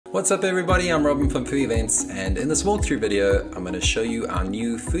What's up everybody, I'm Robin from FooEvents, and in this walkthrough video I'm going to show you our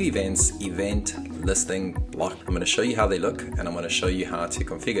new FooEvents Event Listing Block. I'm going to show you how they look, and I'm going to show you how to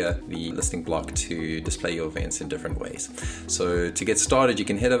configure the listing block to display your events in different ways. So to get started, you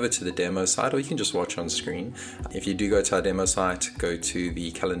can head over to the demo site, or you can just watch on screen. If you do go to our demo site, go to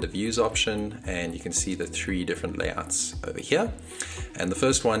the calendar views option and you can see the three different layouts over here. And the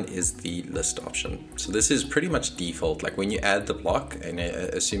first one is the list option. So this is pretty much default, like when you add the block, and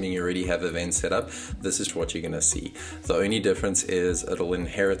assuming you already have events set up, this is what you're going to see. The only difference is it'll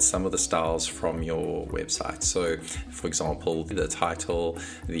inherit some of the styles from your website. So for example, the title,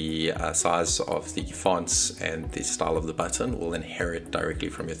 the size of the fonts, and the style of the button will inherit directly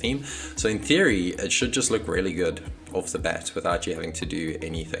from your theme. So in theory, it should just look really good off the bat without you having to do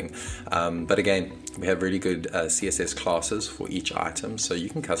anything. But again, we have really good CSS classes for each item, so you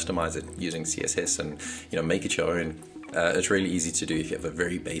can customize it using CSS and make it your own. It's really easy to do if you have a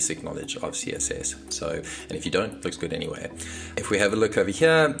very basic knowledge of CSS. So, and if you don't, it looks good anyway. If we have a look over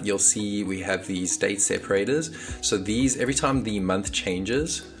here, you'll see we have these date separators. So these, every time the month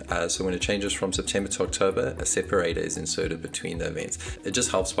changes, so when it changes from September to October, a separator is inserted between the events. It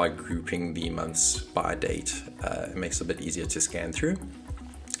just helps by grouping the months by date. It makes it a bit easier to scan through.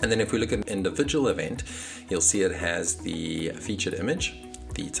 And then if we look at an individual event, you'll see it has the featured image,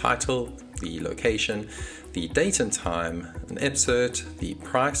 the title, the location, the date and time, an excerpt, the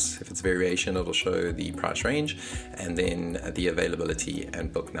price. If it's variation, it'll show the price range, and then the availability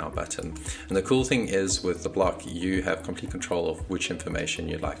and book now button. And the cool thing is with the block, you have complete control of which information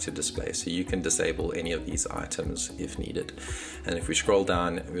you'd like to display. So you can disable any of these items if needed. And if we scroll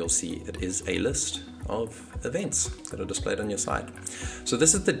down, we'll see it is a list of events that are displayed on your site. So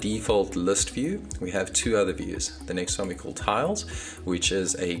this is the default list view. We have two other views. The next one we call tiles, which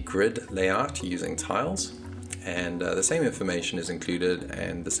is a grid layout using tiles. And the same information is included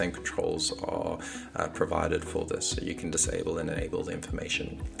and the same controls are provided for this, so you can disable and enable the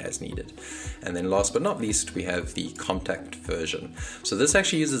information as needed. And then last but not least, we have the compact version. So this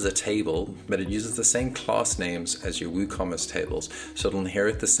actually uses a table, but it uses the same class names as your WooCommerce tables, so it'll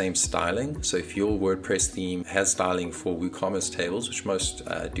inherit the same styling. So if your WordPress theme has styling for WooCommerce tables, which most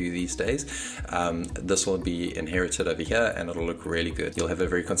do these days, this will be inherited over here and it'll look really good. You'll have a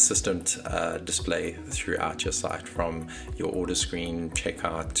very consistent display throughout your site, from your order screen,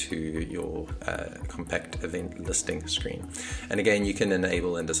 checkout, to your compact event listing screen. And again, you can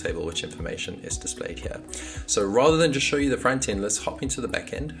enable and disable which information is displayed here. So rather than just show you the front end, let's hop into the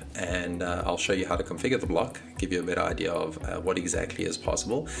back end, and I'll show you how to configure the block, give you a better idea of what exactly is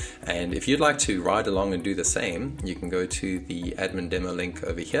possible. And if you'd like to ride along and do the same, you can go to the admin demo link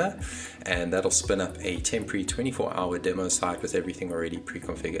over here, and that'll spin up a temporary 24-hour demo site with everything already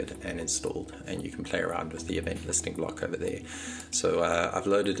pre-configured and installed, and you can play around with the event listing block over there. So I've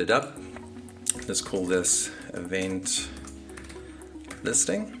loaded it up. Let's call this event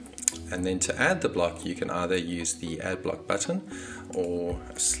listing, and then to add the block you can either use the add block button, or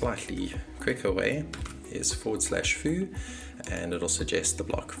a slightly quicker way is /foo, and it'll suggest the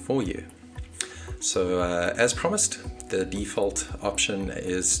block for you. So as promised, the default option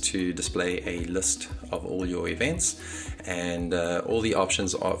is to display a list of all your events, and all the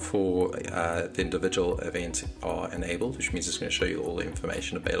options are for the individual event are enabled, which means it's going to show you all the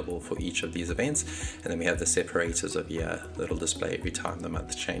information available for each of these events. And then we have the separators over here that'll display every time the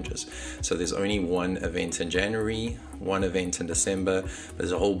month changes. So there's only one event in January, one event in December,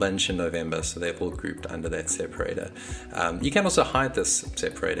 there's a whole bunch in November, so they're all grouped under that separator. You can also hide this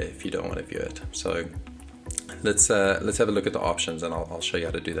separator if you don't want to view it. So let's have a look at the options, and I'll show you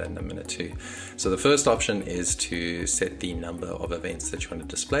how to do that in a minute too. So the first option is to set the number of events that you want to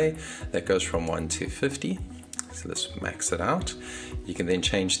display. That goes from 1 to 50. So let's max it out. You can then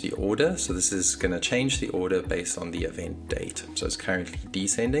change the order. So this is going to change the order based on the event date. So it's currently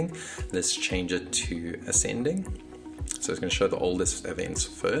descending. Let's change it to ascending. So it's going to show the oldest events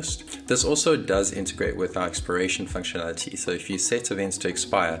first. This also does integrate with our expiration functionality. So if you set events to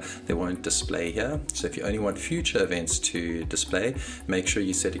expire, they won't display here. So if you only want future events to display, make sure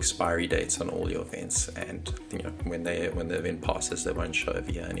you set expiry dates on all your events. And when the event passes, they won't show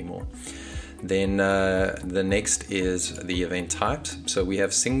over here anymore. Then the next is the event types. So we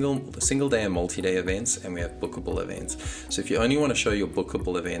have single day and multi-day events, and we have bookable events. So if you only want to show your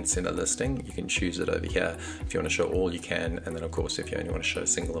bookable events in a listing, you can choose it over here. If you want to show all, you can. And then of course, if you only want to show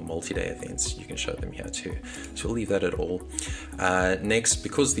single and multi-day events, you can show them here too. So we'll leave that at all. Next,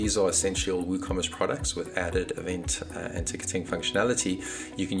 because these are essentially all WooCommerce products with added event and ticketing functionality,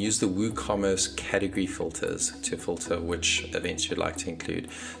 you can use the WooCommerce category filters to filter which events you'd like to include.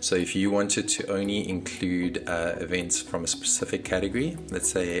 So if you wanted to only include events from a specific category. Let's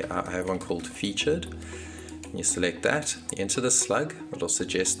say I have one called featured. You select that, you enter the slug, it'll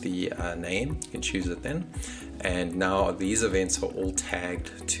suggest the name, you can choose it then. And now these events are all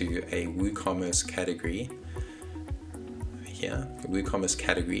tagged to a WooCommerce category here, a WooCommerce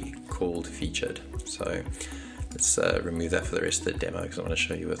category called featured. So let's remove that for the rest of the demo because I want to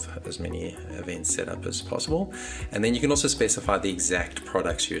show you with as many events set up as possible. And then you can also specify the exact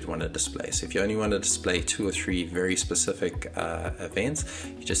products you'd want to display. So if you only want to display 2 or 3 very specific events,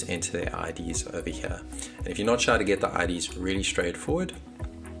 you just enter their IDs over here. And if you're not sure how to get the IDs, really straightforward.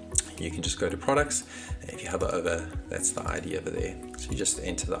 You can just go to products, and if you hover over, that's the ID over there. So you just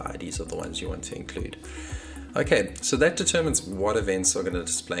enter the IDs of the ones you want to include. Okay, so that determines what events are going to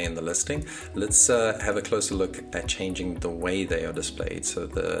display in the listing. Let's have a closer look at changing the way they are displayed, so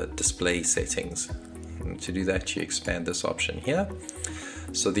the display settings. And to do that, you expand this option here.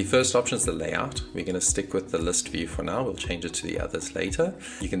 So the first option is the layout. We're going to stick with the list view for now. We'll change it to the others later.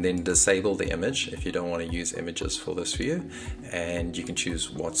 You can then disable the image if you don't want to use images for this view, and you can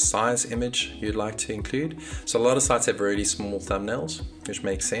choose what size image you'd like to include. So a lot of sites have really small thumbnails, which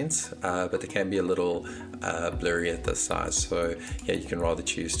makes sense, but they can be a little blurry at this size. So yeah, you can rather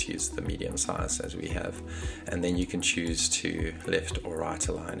choose to use the medium size as we have, and then you can choose to left or right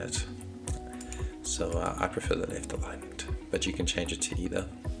align it. So I prefer the left alignment, but you can change it to either.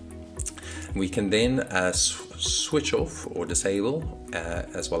 We can then switch off or disable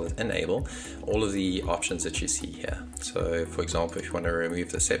as well as enable all of the options that you see here. So for example, if you want to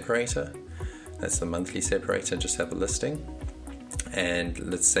remove the separator, that's the monthly separator, just have a listing. And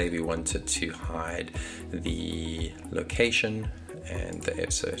let's say we wanted to hide the location and the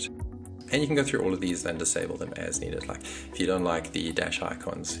episode. And you can go through all of these and disable them as needed. Like if you don't like the dash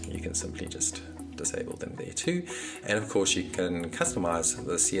icons, you can simply just disable them there too. And of course you can customize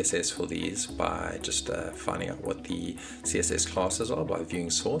the CSS for these by just finding out what the CSS classes are by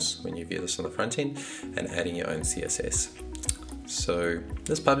viewing source when you view this on the front end and adding your own CSS. So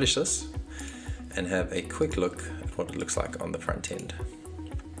let's publish this and have a quick look at what it looks like on the front end.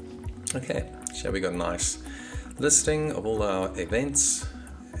 Okay, so we got a nice listing of all our events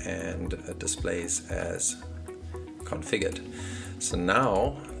and it displays as configured. So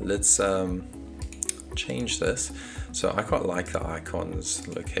now let's change this. So I quite like the icons,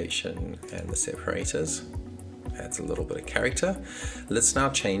 location and the separators. Adds a little bit of character. Let's now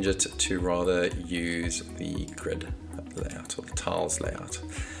change it to rather use the grid layout or the tiles layout.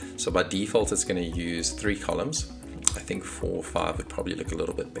 So by default it's going to use 3 columns. I think 4 or 5 would probably look a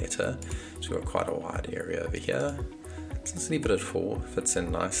little bit better. So we've got quite a wide area over here. So let's leave it at 4, fits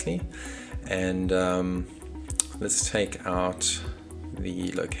in nicely. And let's take out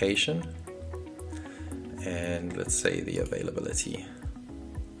the location and let's say the availability.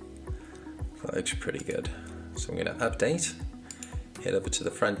 That looks pretty good. So I'm going to update, head over to the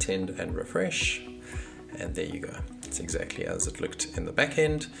front end and refresh, and there you go. It's exactly as it looked in the back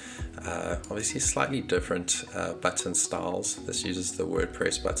end. Obviously slightly different button styles. This uses the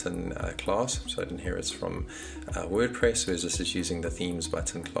WordPress button class, so it inherits from WordPress, whereas this is using the themes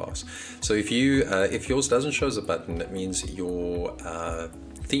button class. So if yours doesn't show as a button, that means your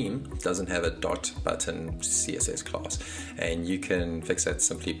theme doesn't have a dot button CSS class, and you can fix that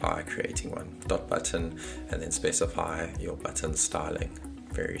simply by creating one dot button and then specify your button styling.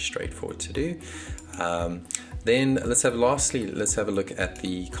 Very straightforward to do. Then let's have a look at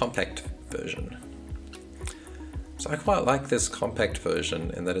the compact version. So I quite like this compact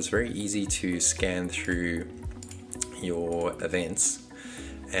version in that it's very easy to scan through your events,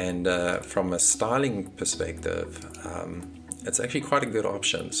 and from a styling perspective, it's actually quite a good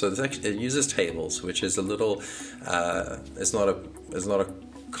option. So it uses tables, which is a little, it's not a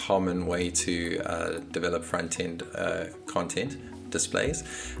common way to develop front-end content displays.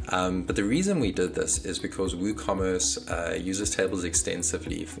 But the reason we did this is because WooCommerce uses tables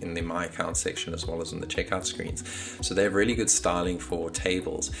extensively in the My Account section as well as in the checkout screens. So they have really good styling for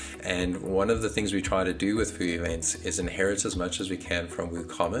tables. And one of the things we try to do with FooEvents is inherit as much as we can from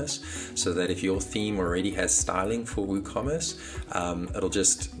WooCommerce, so that if your theme already has styling for WooCommerce, it'll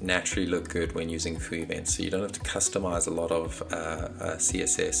just naturally look good when using FooEvents. So you don't have to customize a lot of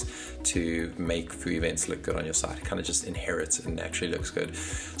CSS to make FooEvents look good on your site. It kind of just inherits and naturally looks good.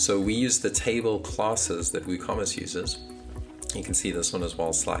 So we use the table classes that WooCommerce uses. You can see this one as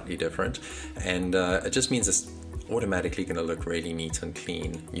well, slightly different, and it just means automatically going to look really neat and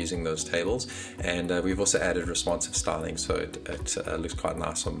clean using those tables. And we've also added responsive styling, so it looks quite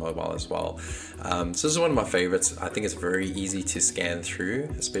nice on mobile as well. So this is one of my favorites. I think it's very easy to scan through,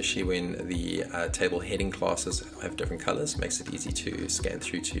 especially when the table heading classes have different colors. Makes it easy to scan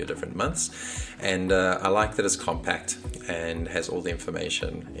through to your different months. And I like that it's compact and has all the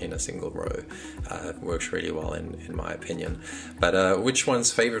information in a single row. Works really well in my opinion. But which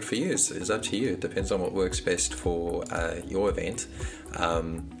one's favorite for you is up to you. It depends on what works best for your event.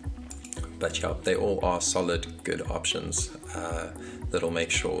 But yeah, they all are solid, good options that'll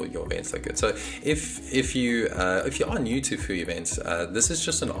make sure your events are good. So if you are new to FooEvents, this is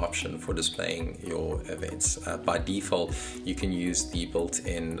just an option for displaying your events. By default, you can use the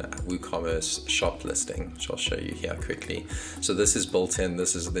built-in WooCommerce shop listing, which I'll show you here quickly. So this is built in.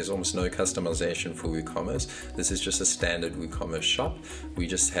 There's almost no customization for WooCommerce. This is just a standard WooCommerce shop. We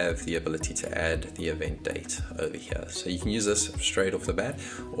just have the ability to add the event date over here. So you can use this straight off the bat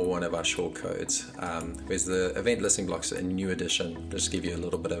or one of our shortcodes. Whereas the event listing blocks, a new addition, just give you a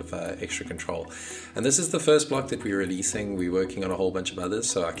little bit of extra control. And this is the first block that we're releasing. We're working on a whole bunch of others,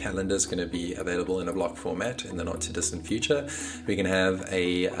 so our calendar is going to be available in a block format in the not too distant future. We can have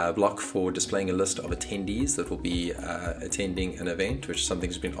a block for displaying a list of attendees that will be attending an event, which is something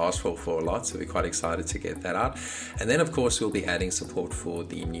that's been asked for a lot, so we're quite excited to get that out. And then of course we'll be adding support for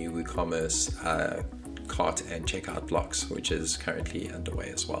the new WooCommerce cart and checkout blocks, which is currently underway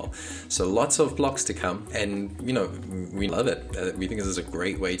as well. So lots of blocks to come, and you know, we love it. We think this is a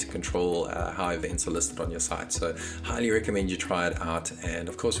great way to control how events are listed on your site. So highly recommend you try it out, and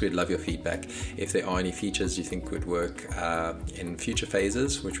of course we'd love your feedback. If there are any features you think would work in future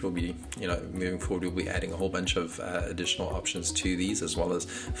phases, which will be, you know, moving forward, we'll be adding a whole bunch of additional options to these, as well as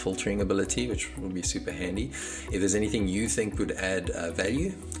filtering ability, which will be super handy. If there's anything you think would add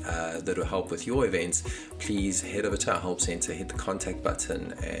value that will help with your events, please head over to our help center, hit the contact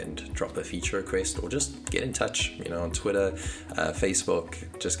button and drop a feature request, or just get in touch, you know, on Twitter, Facebook.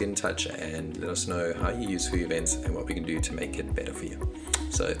 Just get in touch and let us know how you use FooEvents and what we can do to make it better for you.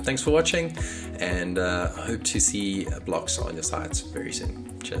 So thanks for watching, and I hope to see blocks on your sites very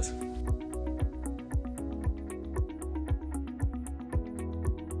soon. Cheers.